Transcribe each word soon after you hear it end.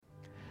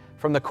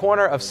From the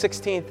corner of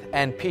 16th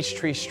and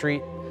Peachtree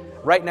Street,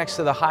 right next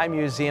to the High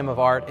Museum of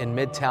Art in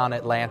Midtown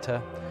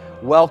Atlanta,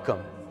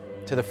 welcome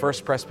to the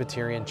First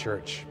Presbyterian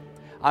Church.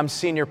 I'm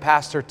Senior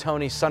Pastor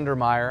Tony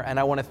Sundermeyer, and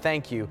I want to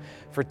thank you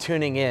for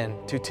tuning in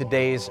to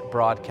today's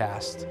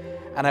broadcast.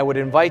 And I would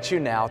invite you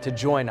now to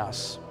join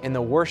us in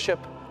the worship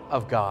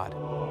of God.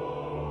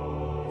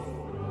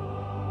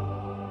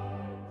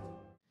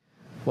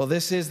 Well,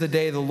 this is the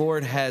day the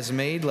Lord has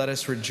made. Let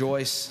us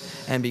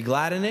rejoice and be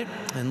glad in it,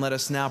 and let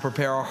us now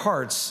prepare our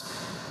hearts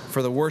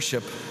for the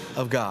worship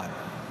of God.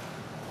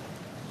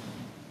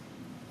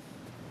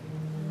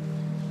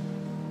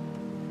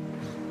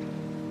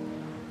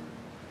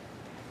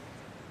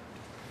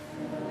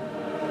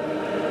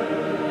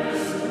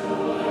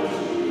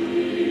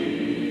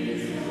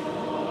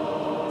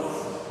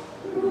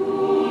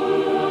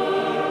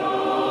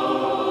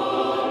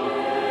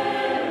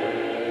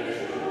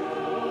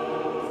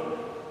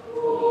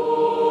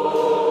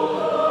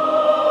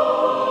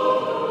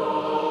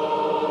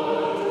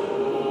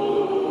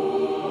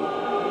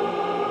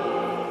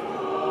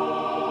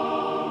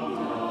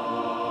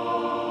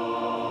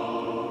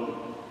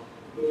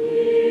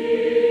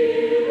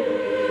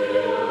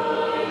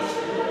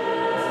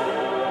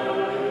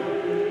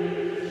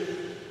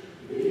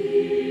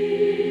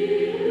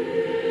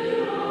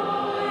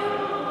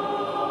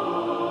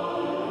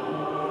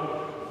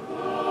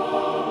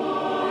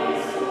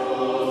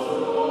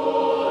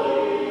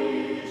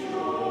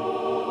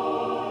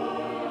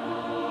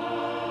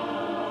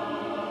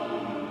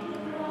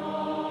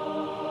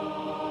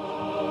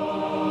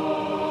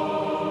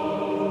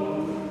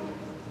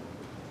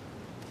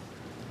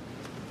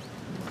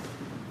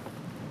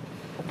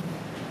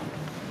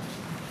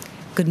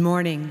 Good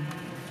morning.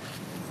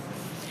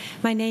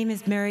 My name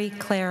is Mary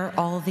Claire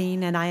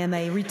Alving, and I am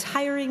a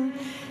retiring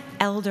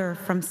elder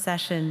from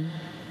Session.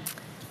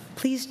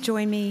 Please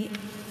join me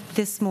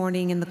this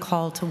morning in the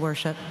call to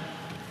worship.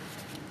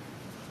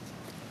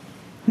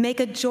 Make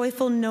a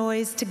joyful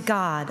noise to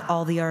God,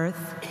 all the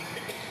earth,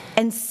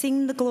 and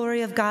sing the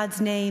glory of God's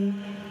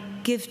name.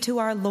 Give to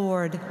our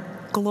Lord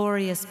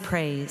glorious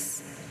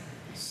praise.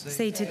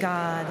 Say to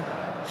God,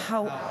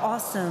 how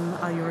awesome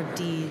are your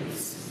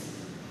deeds.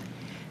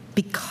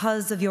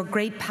 Because of your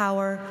great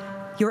power,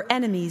 your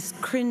enemies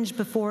cringe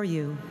before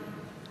you.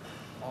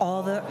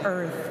 All the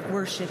earth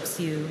worships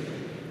you.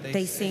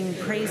 They sing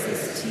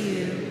praises to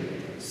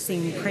you,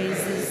 sing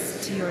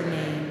praises to your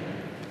name.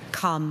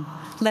 Come,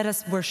 let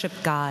us worship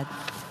God.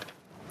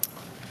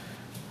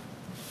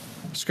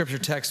 Scripture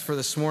text for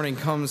this morning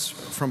comes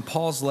from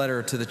Paul's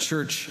letter to the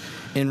church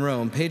in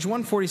Rome, page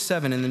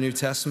 147 in the New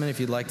Testament, if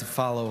you'd like to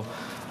follow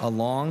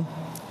along.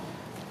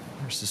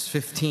 Verses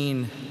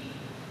 15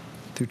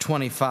 through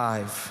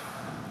 25.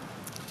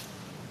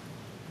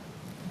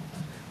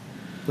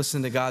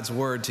 Listen to God's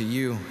word to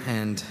you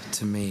and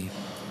to me.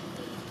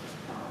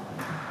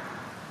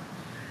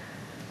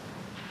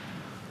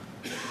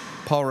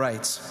 Paul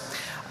writes,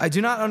 I do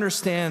not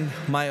understand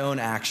my own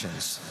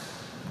actions,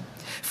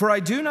 for I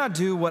do not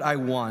do what I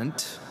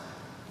want,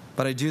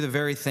 but I do the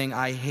very thing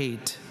I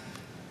hate.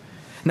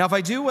 Now, if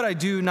I do what I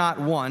do not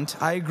want,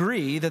 I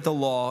agree that the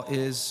law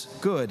is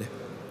good.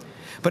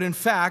 But in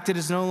fact, it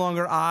is no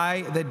longer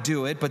I that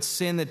do it, but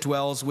sin that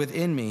dwells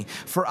within me.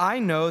 For I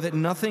know that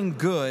nothing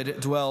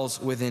good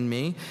dwells within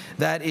me,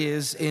 that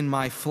is, in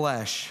my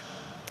flesh.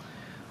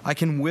 I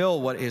can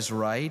will what is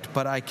right,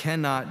 but I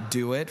cannot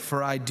do it,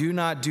 for I do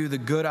not do the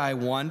good I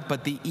want,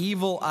 but the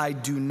evil I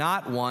do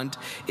not want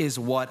is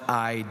what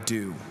I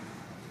do.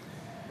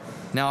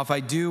 Now, if I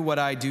do what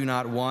I do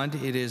not want,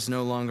 it is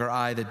no longer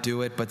I that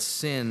do it, but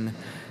sin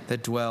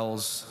that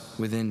dwells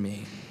within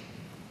me.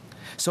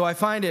 So I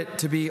find it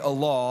to be a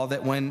law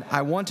that when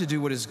I want to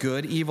do what is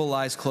good, evil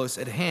lies close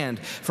at hand.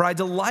 For I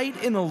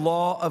delight in the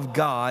law of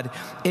God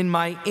in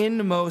my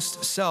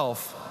inmost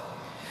self.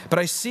 But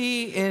I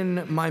see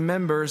in my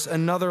members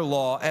another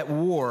law at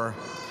war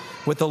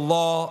with the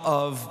law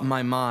of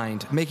my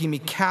mind, making me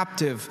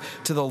captive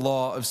to the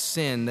law of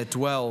sin that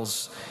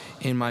dwells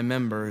in my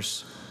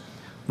members.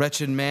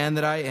 Wretched man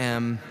that I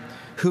am,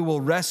 who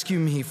will rescue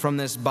me from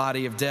this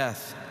body of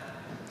death?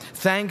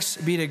 Thanks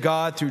be to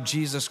God through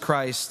Jesus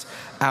Christ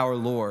our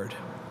Lord.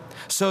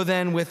 So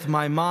then, with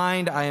my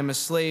mind I am a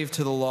slave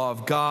to the law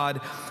of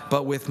God,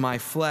 but with my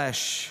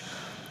flesh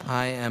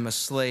I am a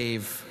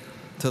slave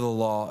to the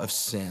law of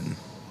sin.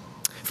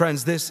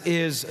 Friends, this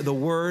is the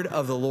word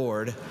of the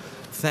Lord.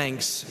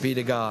 Thanks be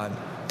to God.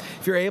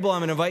 If you're able,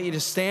 I'm going to invite you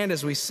to stand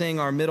as we sing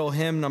our middle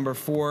hymn, number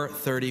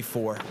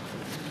 434.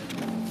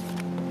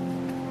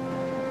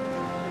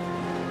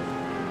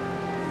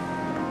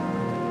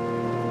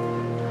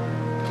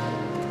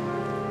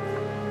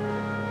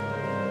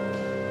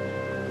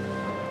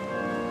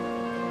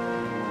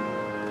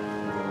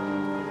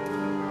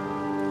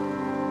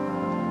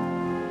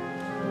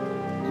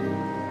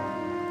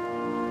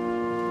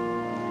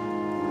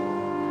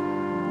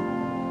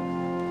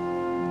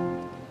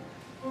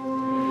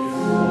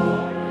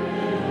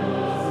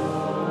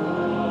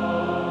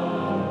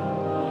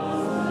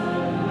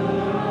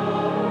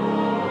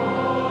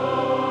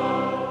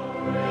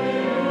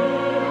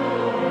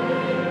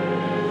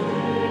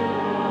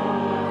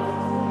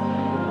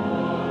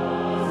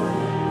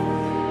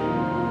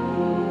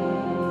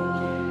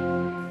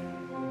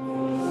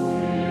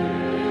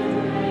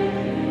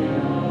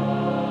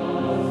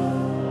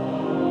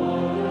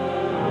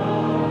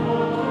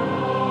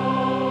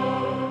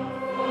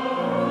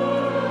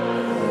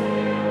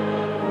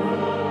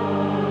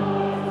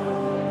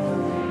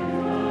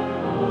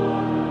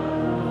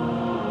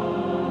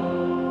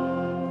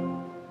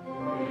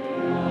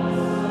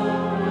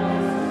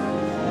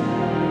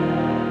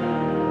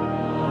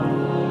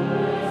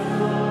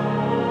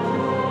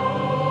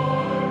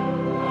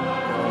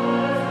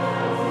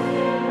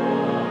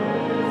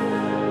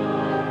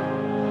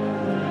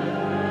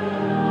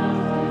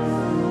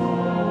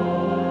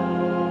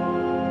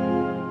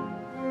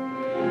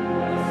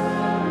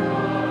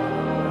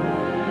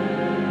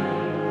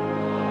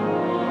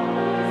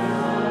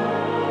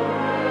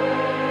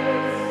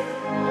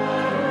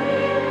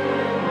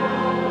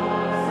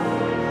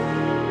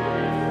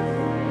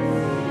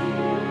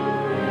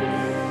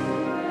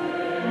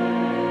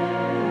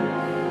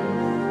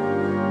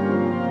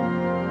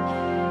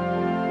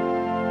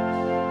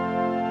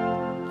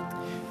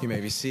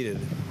 seated.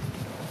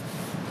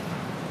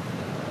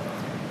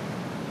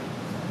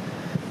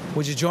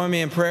 Would you join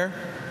me in prayer?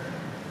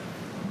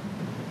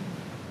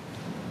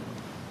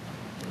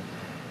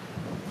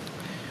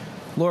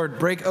 Lord,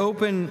 break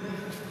open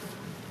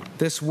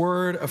this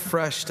word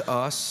afresh to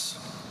us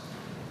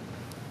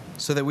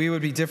so that we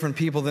would be different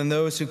people than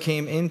those who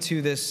came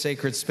into this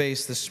sacred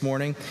space this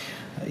morning,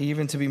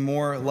 even to be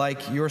more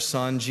like your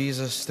Son,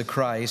 Jesus the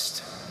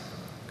Christ.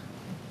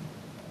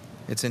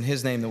 It's in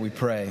his name that we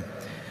pray.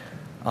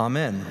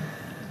 Amen.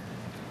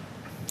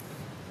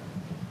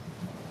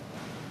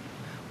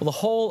 Well, the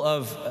whole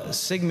of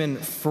Sigmund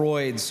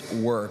Freud's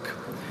work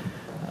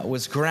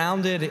was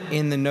grounded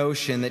in the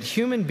notion that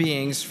human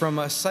beings, from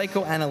a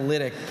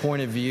psychoanalytic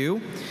point of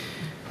view,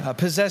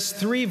 possess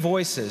three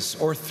voices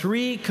or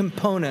three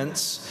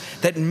components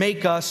that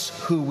make us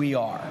who we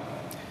are.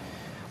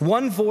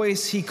 One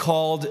voice he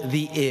called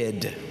the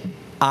id,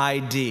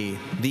 I-D,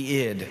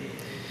 the id.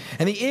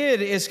 And the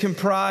id is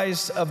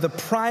comprised of the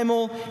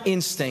primal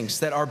instincts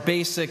that are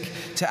basic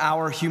to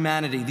our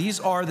humanity. These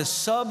are the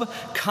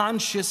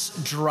subconscious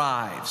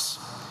drives,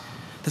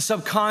 the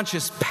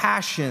subconscious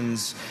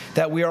passions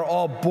that we are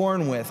all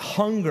born with: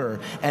 hunger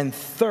and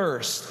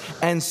thirst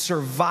and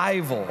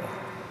survival,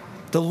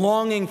 the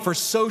longing for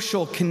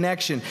social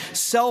connection,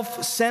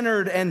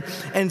 self-centered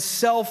and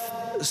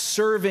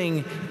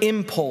self-serving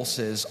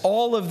impulses.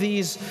 All of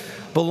these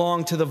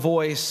belong to the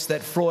voice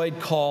that Freud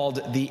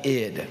called the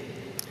id.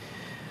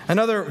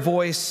 Another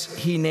voice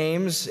he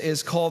names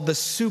is called the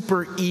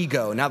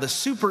superego. Now, the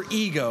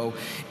superego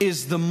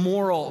is the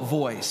moral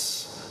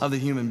voice of the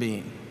human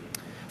being.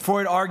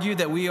 Freud argued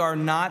that we are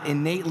not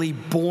innately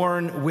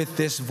born with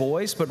this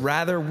voice, but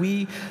rather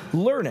we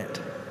learn it.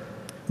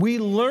 We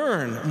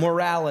learn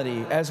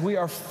morality as we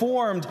are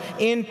formed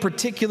in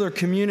particular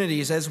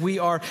communities, as we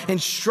are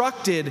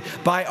instructed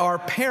by our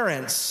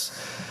parents,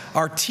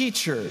 our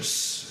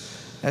teachers,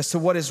 as to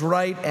what is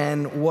right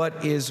and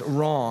what is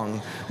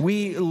wrong.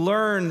 We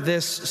learn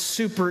this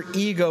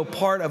superego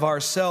part of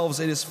ourselves.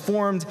 It is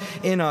formed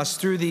in us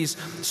through these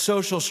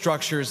social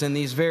structures and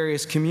these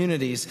various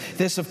communities.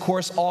 This, of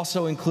course,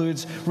 also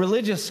includes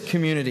religious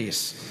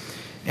communities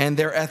and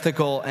their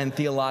ethical and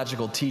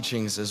theological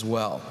teachings as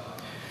well.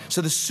 So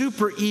the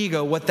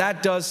superego, what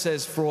that does,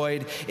 says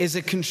Freud, is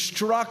it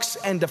constructs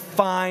and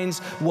defines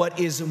what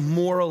is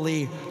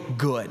morally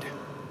good,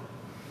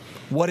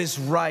 what is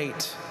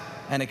right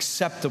and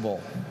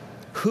acceptable,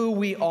 who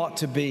we ought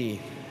to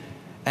be,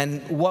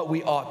 and what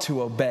we ought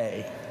to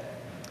obey.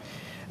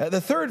 The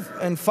third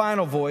and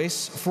final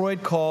voice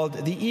Freud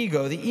called the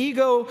ego. The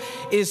ego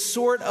is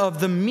sort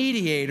of the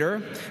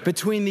mediator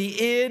between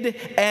the id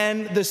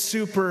and the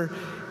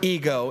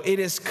superego. It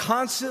is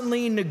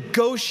constantly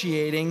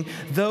negotiating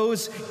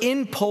those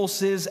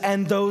impulses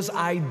and those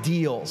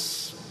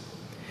ideals.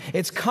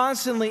 It's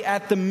constantly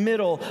at the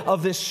middle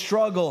of this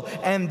struggle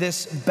and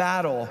this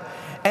battle.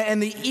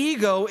 And the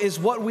ego is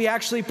what we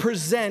actually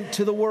present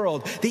to the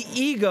world. The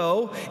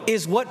ego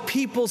is what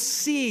people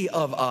see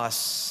of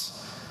us.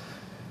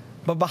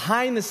 But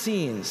behind the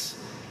scenes,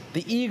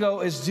 the ego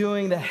is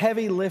doing the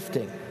heavy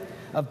lifting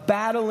of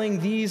battling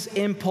these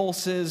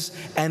impulses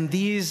and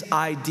these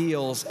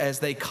ideals as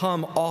they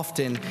come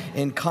often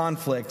in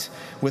conflict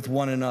with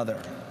one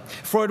another.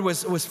 Freud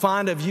was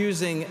fond of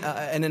using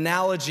an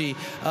analogy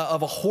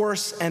of a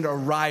horse and a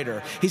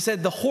rider. He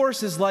said the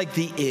horse is like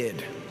the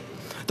id.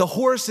 The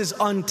horse is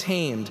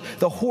untamed.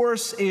 The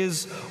horse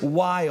is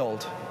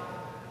wild,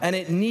 and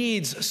it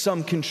needs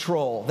some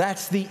control.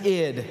 That's the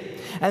id.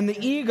 And the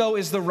ego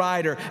is the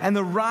rider, and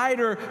the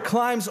rider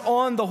climbs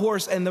on the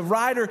horse, and the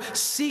rider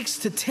seeks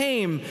to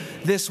tame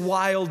this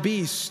wild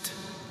beast,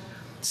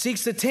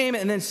 seeks to tame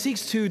it, and then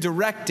seeks to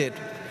direct it.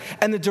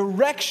 And the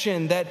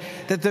direction that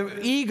the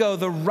ego,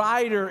 the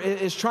rider,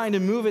 is trying to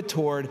move it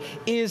toward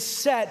is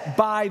set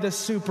by the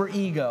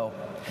superego.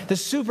 The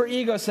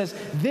superego says,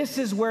 this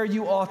is where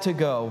you ought to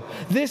go.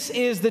 This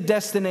is the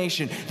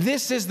destination.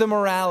 This is the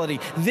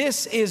morality.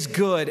 This is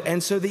good.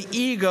 And so the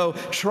ego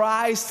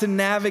tries to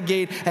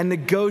navigate and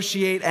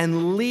negotiate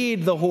and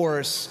lead the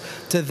horse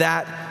to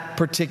that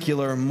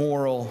particular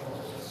moral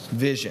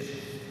vision.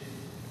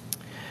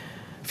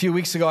 A few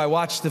weeks ago, I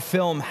watched the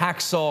film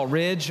Hacksaw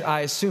Ridge.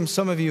 I assume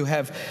some of you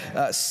have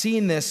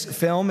seen this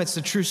film. It's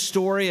the true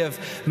story of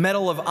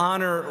Medal of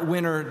Honor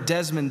winner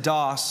Desmond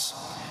Doss,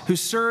 who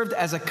served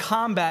as a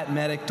combat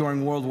medic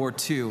during World War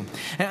II.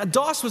 And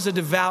Doss was a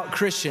devout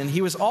Christian.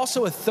 He was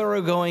also a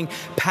thoroughgoing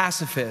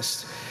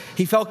pacifist.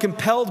 He felt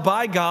compelled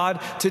by God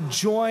to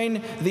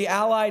join the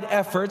Allied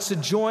efforts, to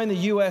join the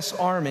U.S.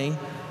 Army,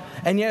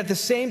 and yet at the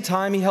same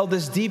time, he held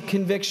this deep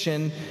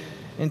conviction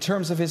in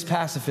terms of his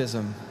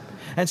pacifism.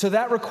 And so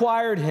that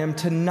required him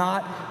to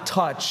not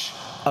touch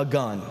a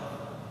gun.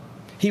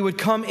 He would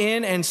come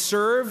in and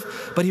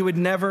serve, but he would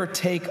never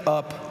take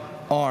up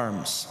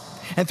arms.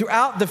 And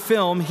throughout the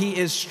film, he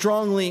is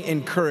strongly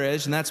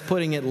encouraged, and that's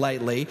putting it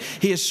lightly,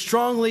 he is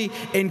strongly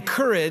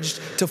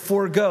encouraged to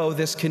forego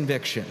this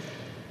conviction.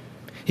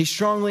 He's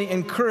strongly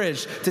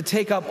encouraged to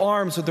take up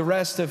arms with the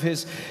rest of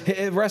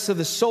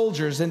the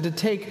soldiers and to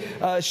take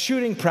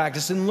shooting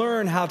practice and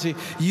learn how to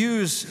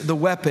use the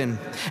weapon.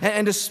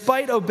 And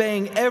despite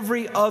obeying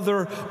every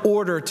other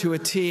order to a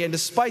T, and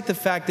despite the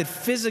fact that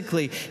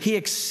physically he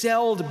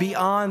excelled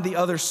beyond the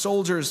other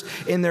soldiers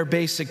in their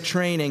basic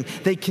training,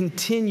 they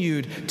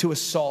continued to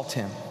assault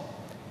him.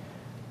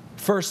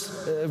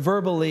 First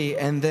verbally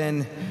and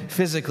then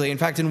physically. In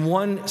fact, in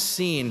one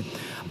scene,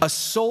 a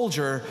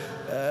soldier,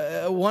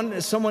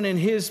 someone in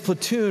his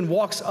platoon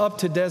walks up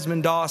to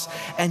Desmond Doss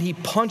and he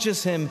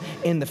punches him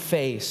in the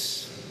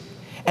face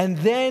and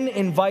then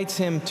invites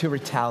him to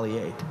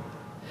retaliate.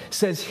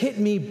 Says, hit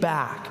me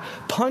back,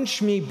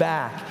 punch me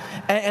back.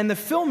 And the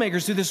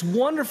filmmakers do this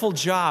wonderful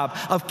job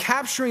of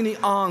capturing the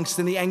angst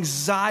and the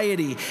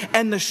anxiety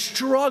and the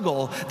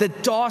struggle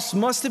that Doss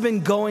must have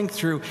been going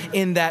through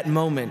in that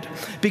moment.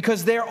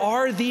 Because there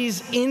are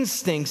these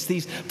instincts,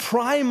 these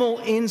primal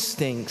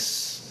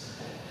instincts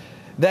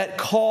that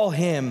call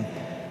him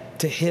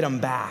to hit him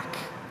back.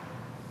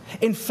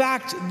 In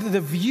fact,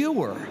 the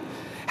viewer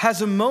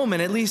has a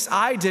moment, at least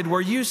I did, where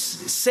you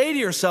say to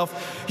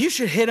yourself, you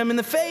should hit him in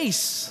the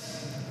face.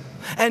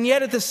 And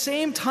yet at the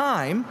same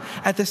time,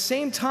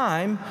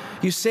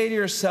 you say to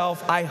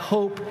yourself, I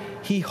hope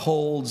he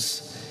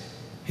holds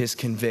his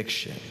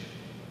conviction.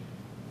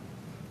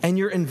 And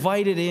you're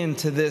invited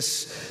into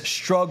this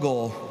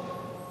struggle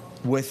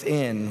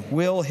within.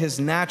 Will his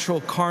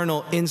natural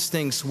carnal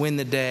instincts win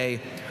the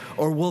day?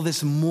 Or will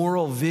this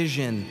moral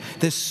vision,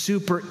 this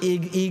super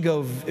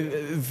ego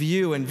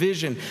view and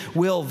vision,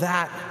 will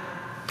that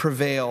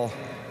prevail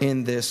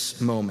in this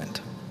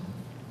moment?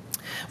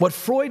 What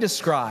Freud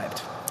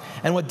described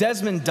and what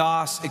Desmond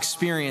Doss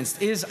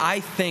experienced is, I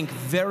think,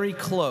 very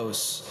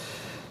close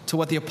to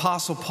what the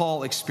Apostle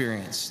Paul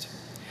experienced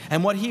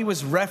and what he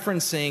was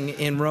referencing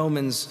in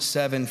Romans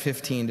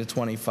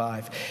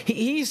 7:15-25.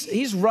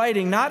 He's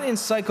writing not in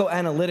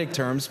psychoanalytic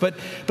terms, but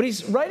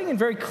he's writing in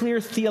very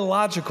clear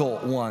theological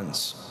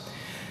ones.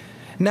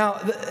 Now,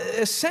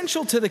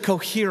 essential to the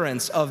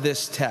coherence of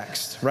this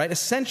text, right?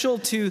 Essential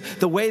to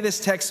the way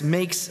this text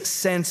makes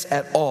sense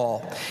at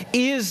all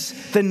is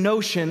the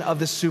notion of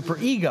the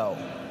superego.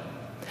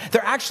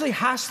 There actually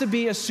has to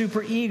be a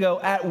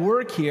superego at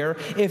work here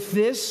if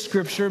this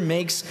scripture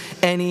makes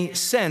any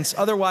sense.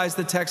 Otherwise,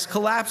 the text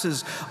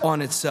collapses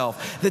on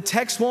itself. The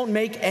text won't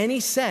make any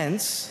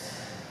sense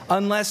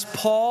unless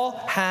Paul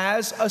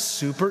has a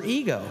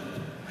superego,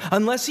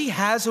 unless he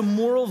has a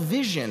moral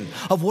vision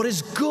of what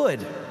is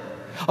good,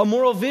 a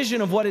moral vision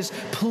of what is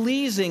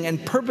pleasing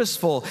and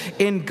purposeful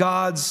in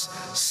God's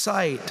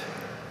sight.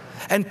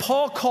 And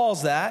Paul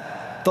calls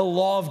that the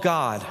law of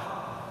God.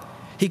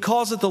 He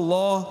calls it the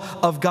law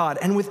of God.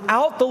 And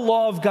without the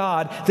law of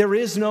God, there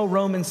is no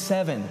Romans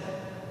 7.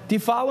 Do you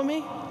follow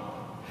me?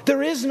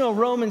 There is no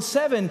Romans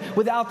 7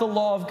 without the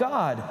law of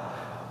God.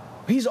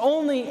 He's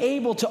only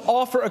able to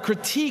offer a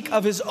critique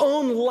of his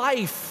own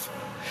life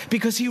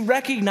because he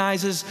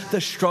recognizes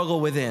the struggle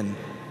within.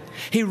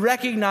 He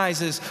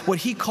recognizes what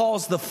he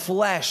calls the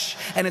flesh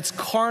and its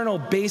carnal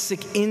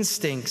basic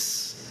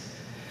instincts.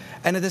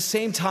 And at the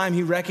same time,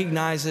 he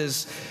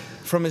recognizes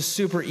from his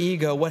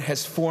superego what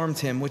has formed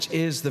him, which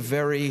is the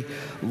very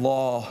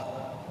law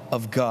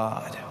of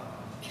God.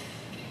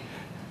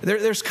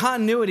 There's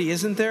continuity,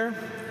 isn't there,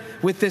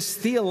 with this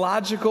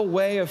theological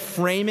way of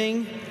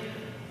framing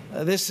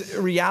this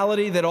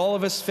reality that all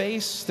of us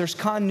face? There's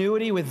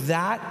continuity with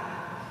that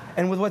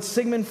and with what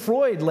Sigmund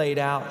Freud laid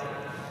out.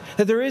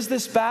 That there is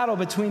this battle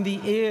between the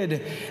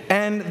id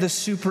and the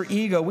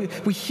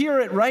superego. We hear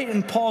it right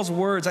in Paul's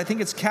words. I think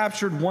it's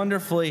captured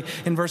wonderfully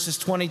in verses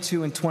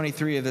 22 and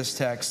 23 of this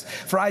text.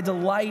 For I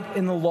delight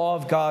in the law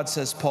of God,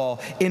 says Paul,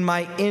 in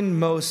my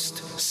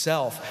inmost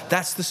self.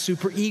 That's the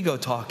superego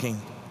talking.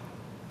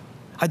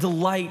 I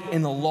delight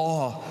in the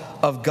law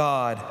of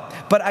God.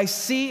 But I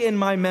see in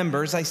my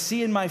members, I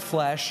see in my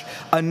flesh,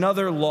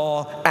 another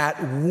law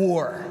at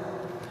war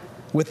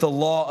with the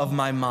law of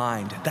my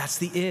mind. That's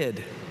the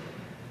id.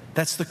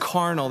 That's the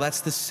carnal,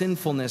 that's the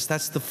sinfulness,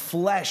 that's the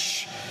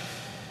flesh.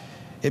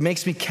 It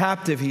makes me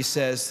captive, he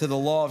says, to the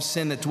law of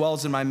sin that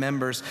dwells in my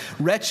members.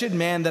 Wretched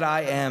man that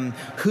I am,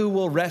 who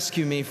will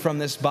rescue me from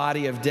this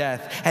body of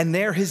death? And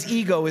there his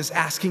ego is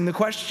asking the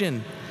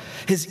question.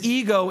 His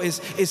ego is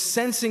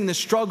sensing the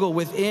struggle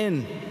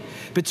within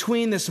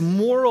between this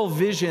moral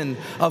vision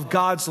of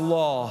God's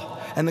law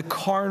and the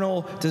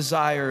carnal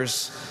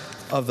desires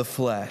of the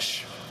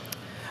flesh.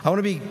 I want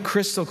to be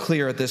crystal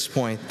clear at this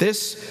point.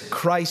 This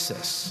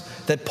crisis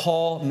that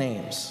Paul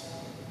names,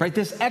 right,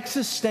 this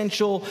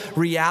existential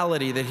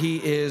reality that he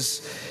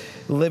is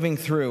living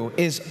through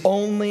is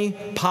only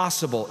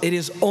possible. It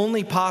is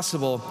only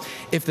possible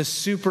if the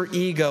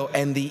superego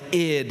and the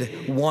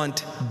id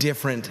want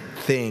different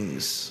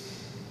things.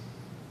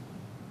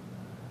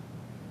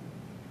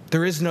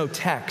 There is no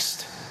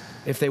text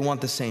if they want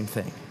the same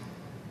thing.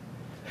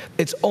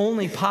 It's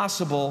only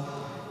possible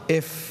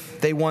if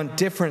they want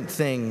different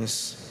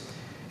things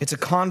It's a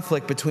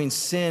conflict between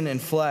sin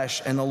and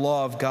flesh and the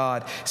law of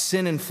God.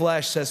 Sin and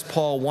flesh, says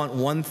Paul, want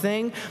one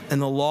thing, and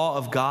the law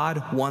of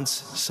God wants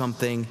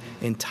something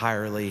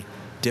entirely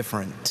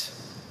different.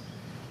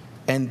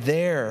 And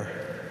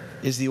there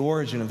is the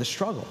origin of the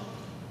struggle.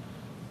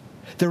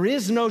 There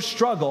is no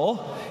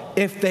struggle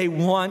if they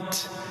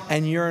want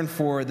and yearn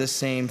for the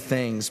same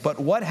things. But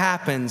what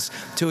happens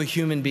to a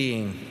human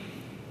being?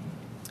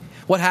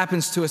 What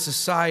happens to a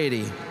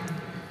society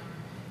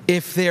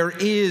if there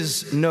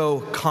is no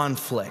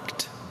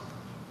conflict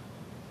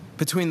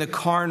between the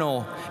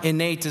carnal,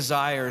 innate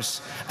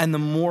desires and the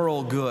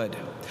moral good?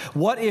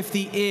 What if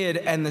the id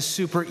and the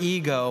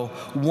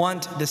superego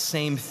want the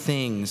same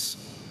things?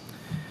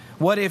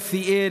 What if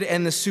the id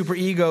and the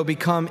superego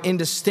become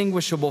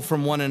indistinguishable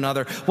from one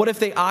another? What if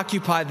they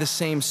occupy the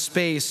same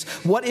space?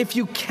 What if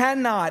you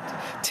cannot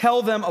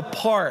tell them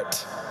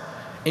apart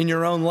in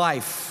your own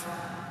life?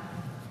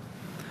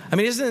 I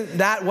mean, isn't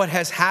that what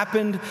has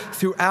happened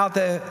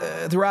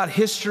throughout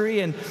history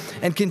and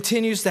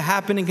continues to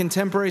happen in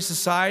contemporary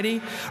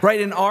society?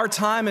 Right, in our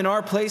time, in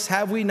our place,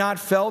 have we not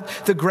felt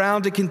the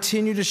ground to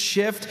continue to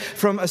shift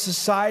from a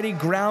society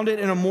grounded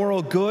in a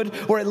moral good,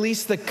 or at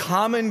least the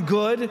common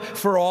good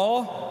for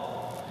all?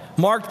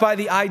 Marked by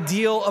the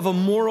ideal of a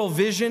moral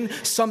vision,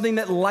 something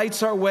that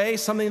lights our way,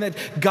 something that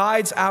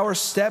guides our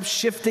steps,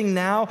 shifting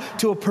now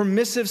to a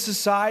permissive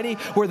society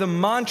where the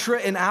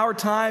mantra in our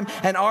time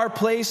and our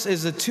place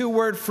is a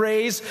two-word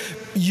phrase,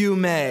 you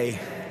may.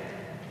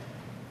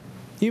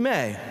 You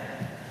may.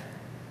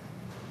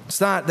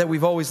 It's not that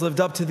we've always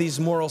lived up to these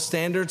moral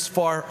standards,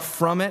 far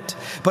from it,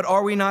 but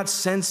are we not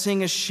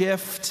sensing a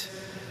shift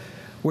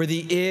where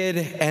the id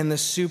and the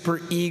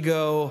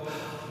superego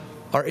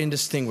are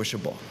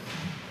indistinguishable?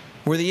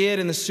 Where the id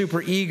and the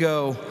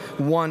superego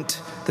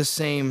want the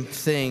same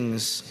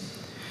things?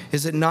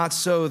 Is it not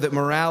so that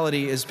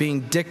morality is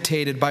being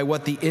dictated by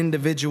what the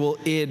individual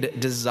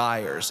id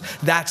desires?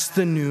 That's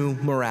the new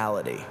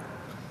morality.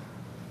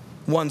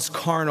 One's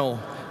carnal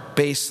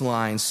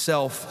baseline,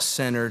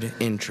 self-centered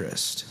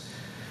interest.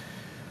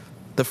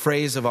 The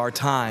phrase of our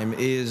time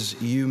is,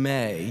 you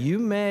may. You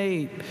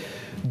may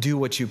do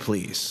what you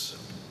please.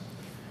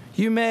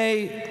 You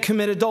may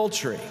commit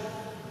adultery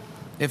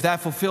if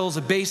that fulfills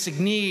a basic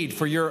need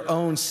for your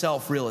own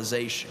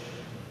self-realization.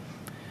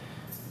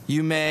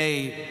 You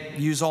may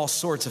use all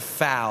sorts of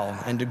foul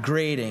and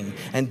degrading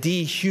and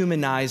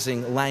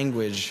dehumanizing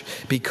language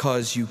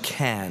because you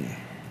can.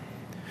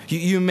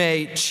 You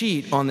may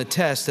cheat on the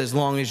test as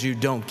long as you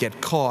don't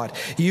get caught.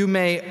 You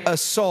may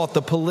assault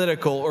the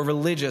political or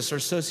religious or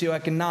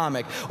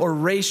socioeconomic or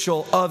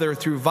racial other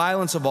through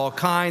violence of all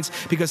kinds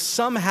because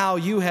somehow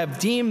you have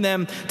deemed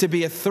them to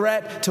be a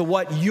threat to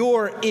what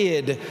your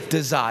id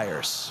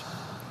desires.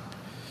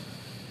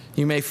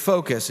 You may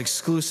focus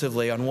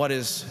exclusively on what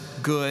is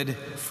good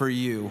for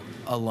you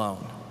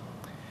alone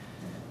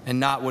and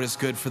not what is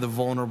good for the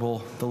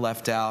vulnerable, the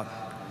left out,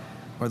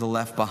 or the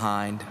left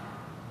behind.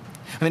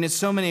 I mean, in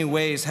so many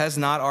ways, has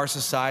not our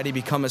society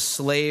become a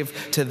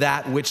slave to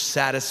that which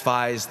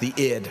satisfies the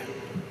id?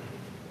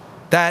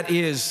 That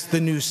is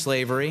the new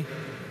slavery.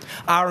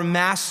 Our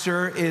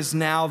master is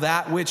now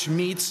that which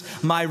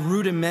meets my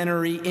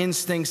rudimentary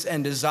instincts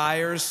and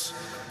desires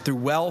through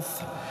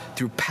wealth,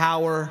 through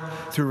power,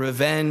 through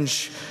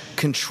revenge,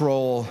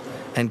 control,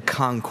 and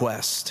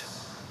conquest.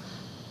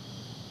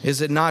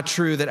 Is it not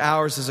true that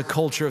ours is a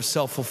culture of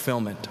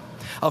self-fulfillment,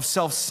 of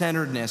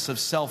self-centeredness, of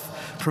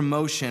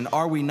self-promotion?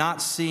 Are we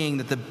not seeing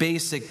that the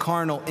basic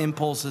carnal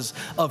impulses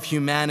of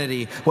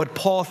humanity, what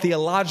Paul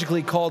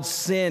theologically called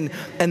sin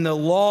and the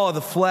law of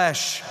the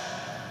flesh,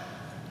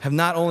 have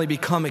not only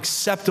become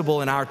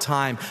acceptable in our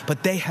time,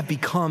 but they have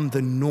become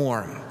the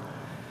norm.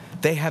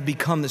 They have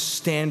become the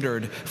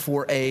standard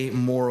for a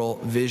moral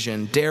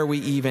vision. Dare we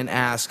even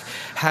ask,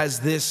 has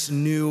this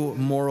new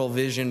moral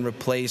vision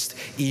replaced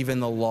even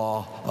the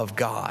law of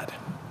God?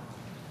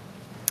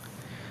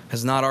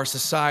 Has not our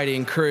society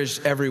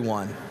encouraged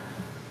everyone,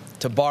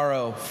 to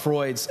borrow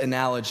Freud's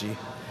analogy,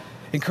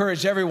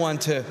 encouraged everyone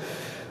to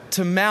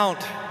mount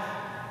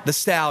the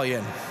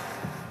stallion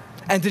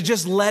and to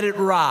just let it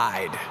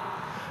ride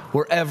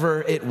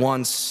wherever it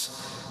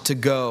wants to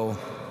go,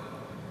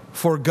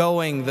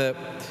 foregoing the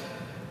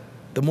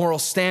moral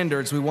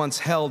standards we once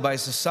held by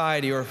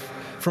society or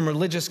from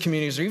religious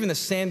communities, or even the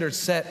standards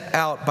set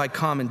out by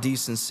common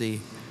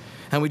decency.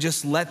 And we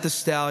just let the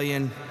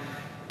stallion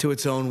to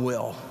its own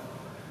will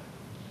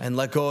and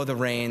let go of the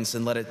reins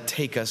and let it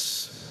take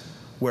us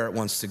where it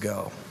wants to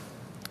go.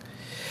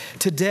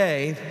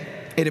 Today,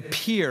 it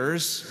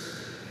appears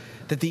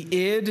that the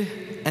id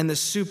and the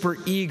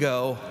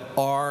superego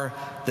are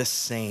the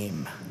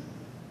same.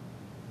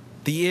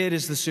 The id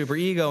is the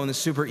superego, and the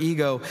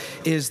superego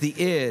is the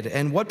id.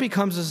 And what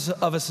becomes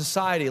of a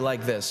society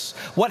like this?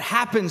 What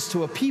happens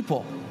to a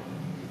people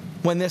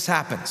when this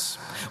happens?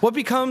 What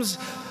becomes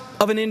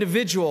of an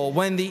individual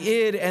when the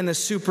id and the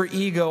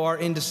superego are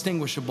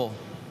indistinguishable?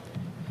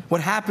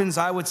 What happens,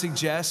 I would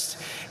suggest,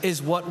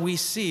 is what we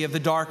see of the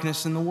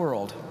darkness in the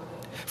world: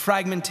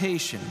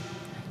 fragmentation,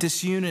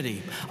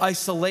 disunity,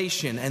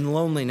 isolation, and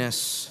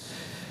loneliness.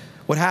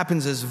 What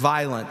happens is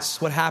violence.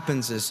 What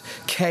happens is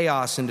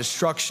chaos and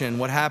destruction.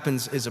 What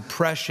happens is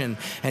oppression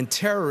and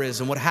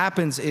terrorism. What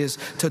happens is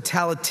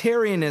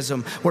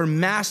totalitarianism, where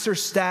master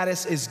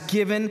status is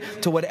given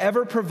to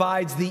whatever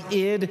provides the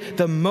id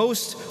the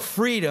most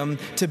freedom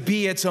to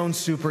be its own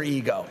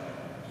superego.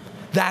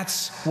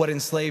 That's what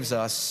enslaves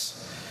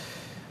us,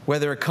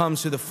 whether it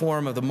comes through the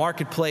form of the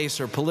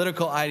marketplace or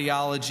political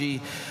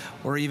ideology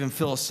or even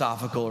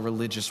philosophical or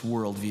religious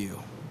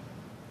worldview.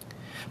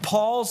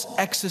 Paul's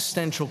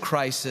existential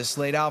crisis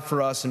laid out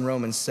for us in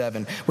Romans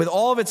 7, with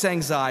all of its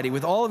anxiety,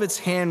 with all of its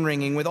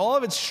hand-wringing, with all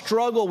of its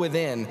struggle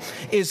within,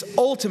 is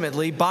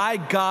ultimately, by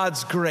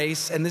God's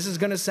grace, and this is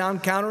going to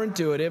sound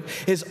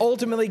counterintuitive, is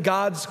ultimately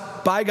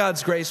by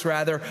God's grace,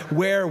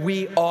 where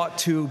we ought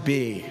to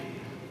be.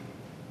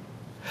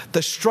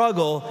 The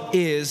struggle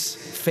is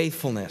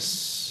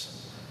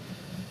faithfulness.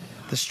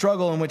 The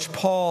struggle in which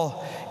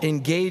Paul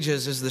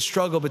engages is the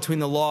struggle between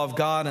the law of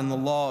God and the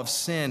law of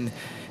sin.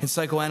 In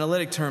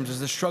psychoanalytic terms, is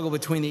the struggle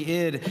between the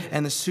id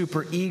and the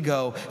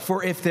superego.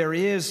 For if there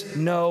is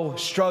no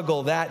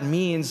struggle, that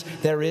means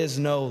there is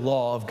no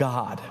law of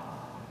God.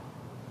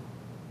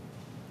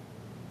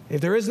 If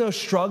there is no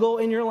struggle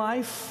in your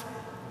life,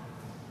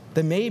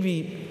 then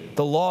maybe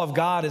the law of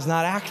God is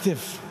not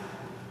active.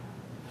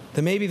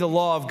 Then maybe the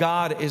law of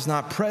God is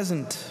not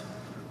present.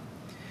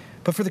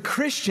 But for the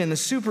Christian, the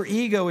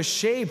superego is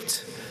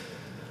shaped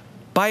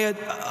by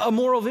a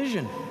moral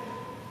vision.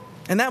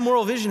 And that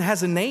moral vision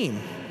has a name.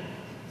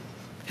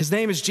 His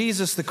name is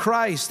Jesus the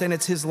Christ, and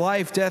it's his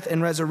life, death,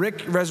 and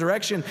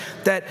resurrection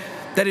that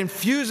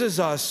infuses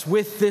us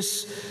with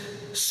this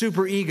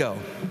superego,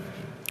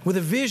 with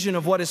a vision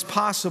of what is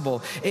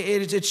possible.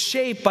 It's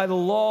shaped by the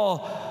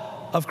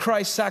law of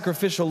Christ's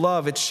sacrificial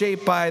love. It's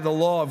shaped by the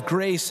law of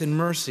grace and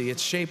mercy.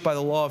 It's shaped by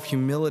the law of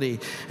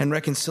humility and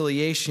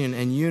reconciliation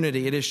and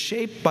unity. It is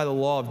shaped by the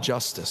law of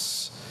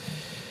justice.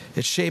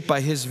 It's shaped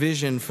by his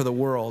vision for the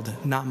world,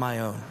 not my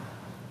own.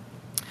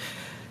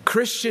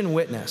 Christian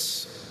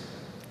witness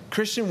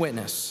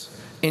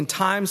in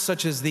times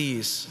such as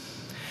these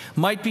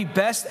might be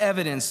best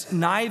evidenced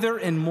neither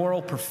in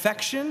moral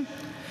perfection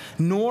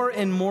nor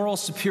in moral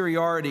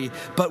superiority,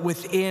 but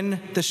within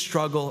the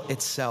struggle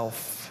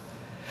itself.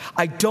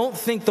 I don't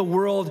think the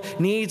world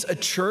needs a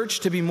church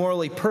to be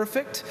morally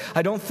perfect.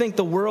 I don't think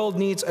the world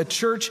needs a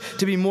church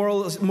to be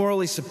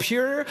morally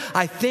superior.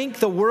 I think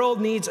the world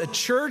needs a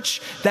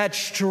church that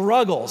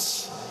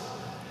struggles.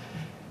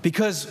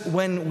 Because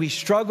when we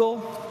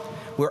struggle,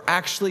 we're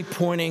actually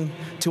pointing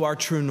to our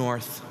true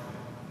north.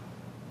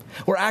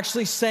 We're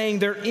actually saying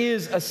there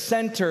is a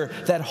center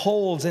that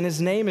holds, and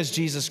his name is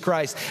Jesus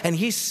Christ. And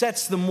he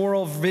sets the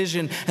moral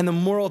vision and the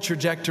moral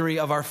trajectory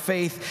of our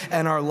faith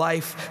and our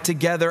life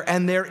together.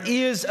 And there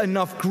is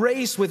enough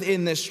grace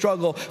within this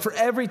struggle for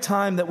every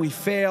time that we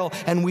fail,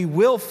 and we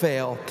will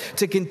fail,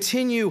 to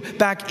continue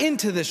back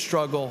into this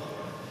struggle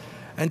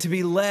and to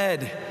be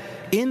led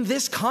in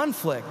this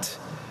conflict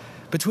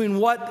between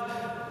what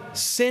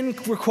sin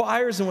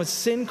requires and what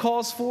sin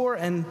calls for,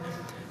 and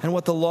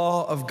what the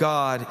law of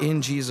God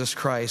in Jesus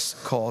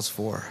Christ calls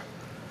for.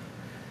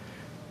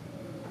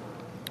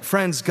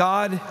 Friends,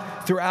 God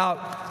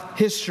throughout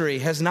history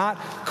has not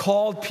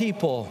called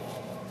people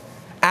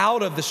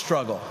out of the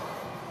struggle.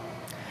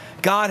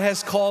 God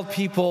has called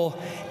people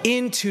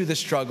into the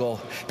struggle,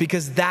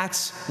 because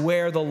that's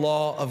where the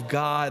law of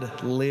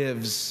God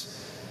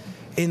lives,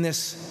 in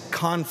this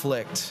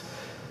conflict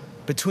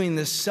between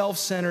this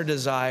self-centered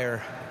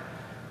desire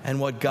and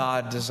what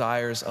God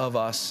desires of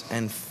us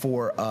and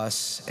for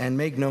us. And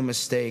make no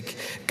mistake,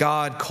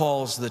 God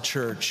calls the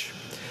church.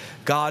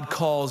 God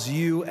calls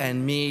you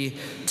and me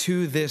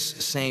to this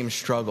same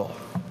struggle.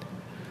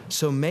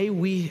 So may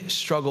we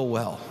struggle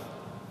well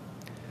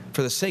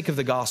for the sake of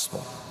the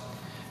gospel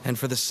and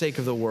for the sake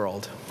of the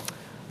world.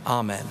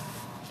 Amen.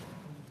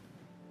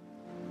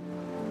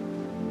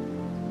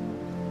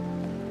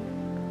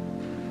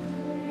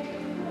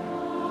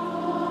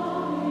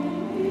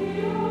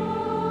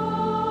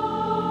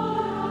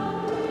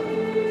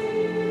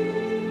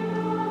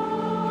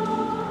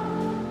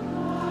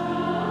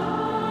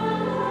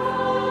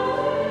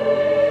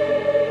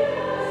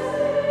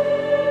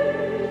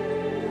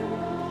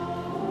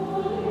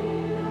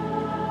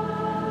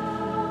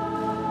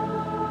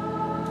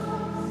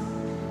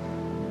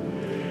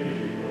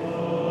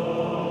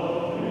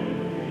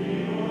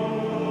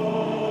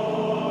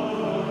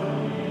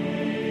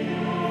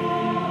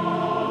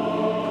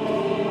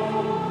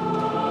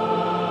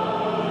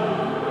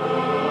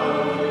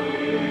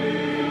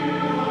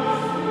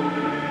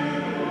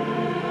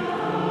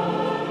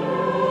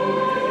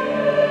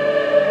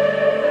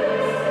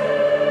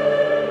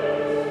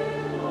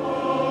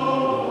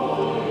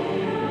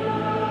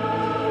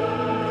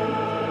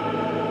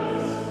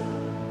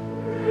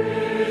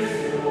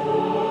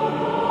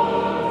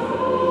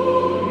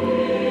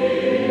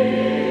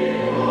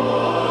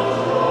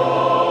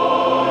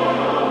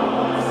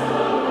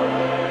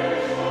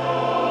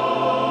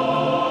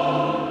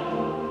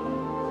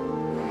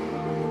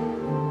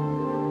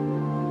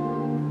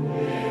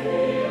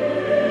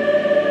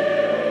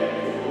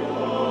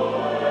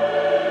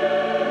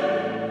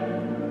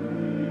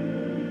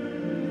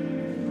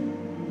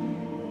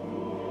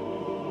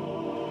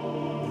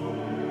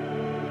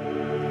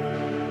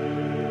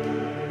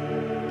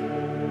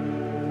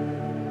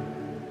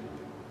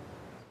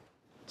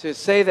 To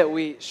say that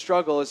we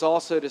struggle is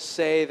also to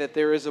say that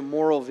there is a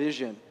moral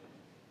vision.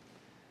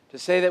 To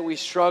say that we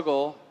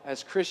struggle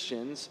as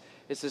Christians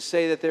is to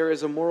say that there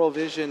is a moral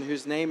vision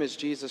whose name is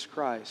Jesus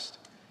Christ.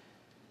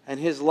 And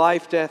his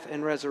life, death,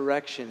 and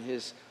resurrection,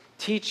 his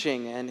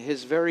teaching and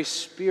his very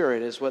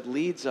spirit is what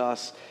leads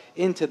us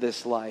into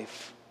this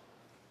life.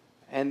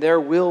 And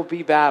there will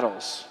be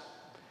battles,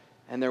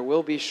 and there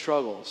will be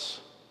struggles.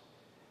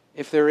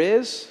 If there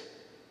is,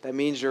 that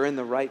means you're in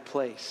the right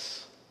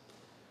place.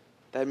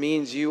 That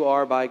means you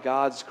are, by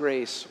God's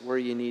grace, where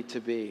you need to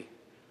be.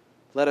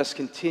 Let us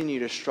continue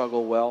to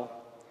struggle well.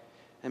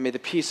 And may the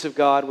peace of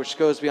God, which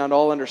goes beyond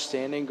all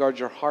understanding, guard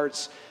your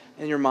hearts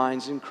and your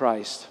minds in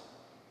Christ.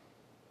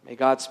 May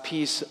God's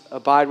peace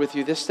abide with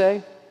you this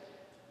day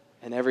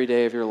and every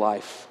day of your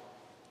life.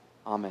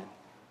 Amen.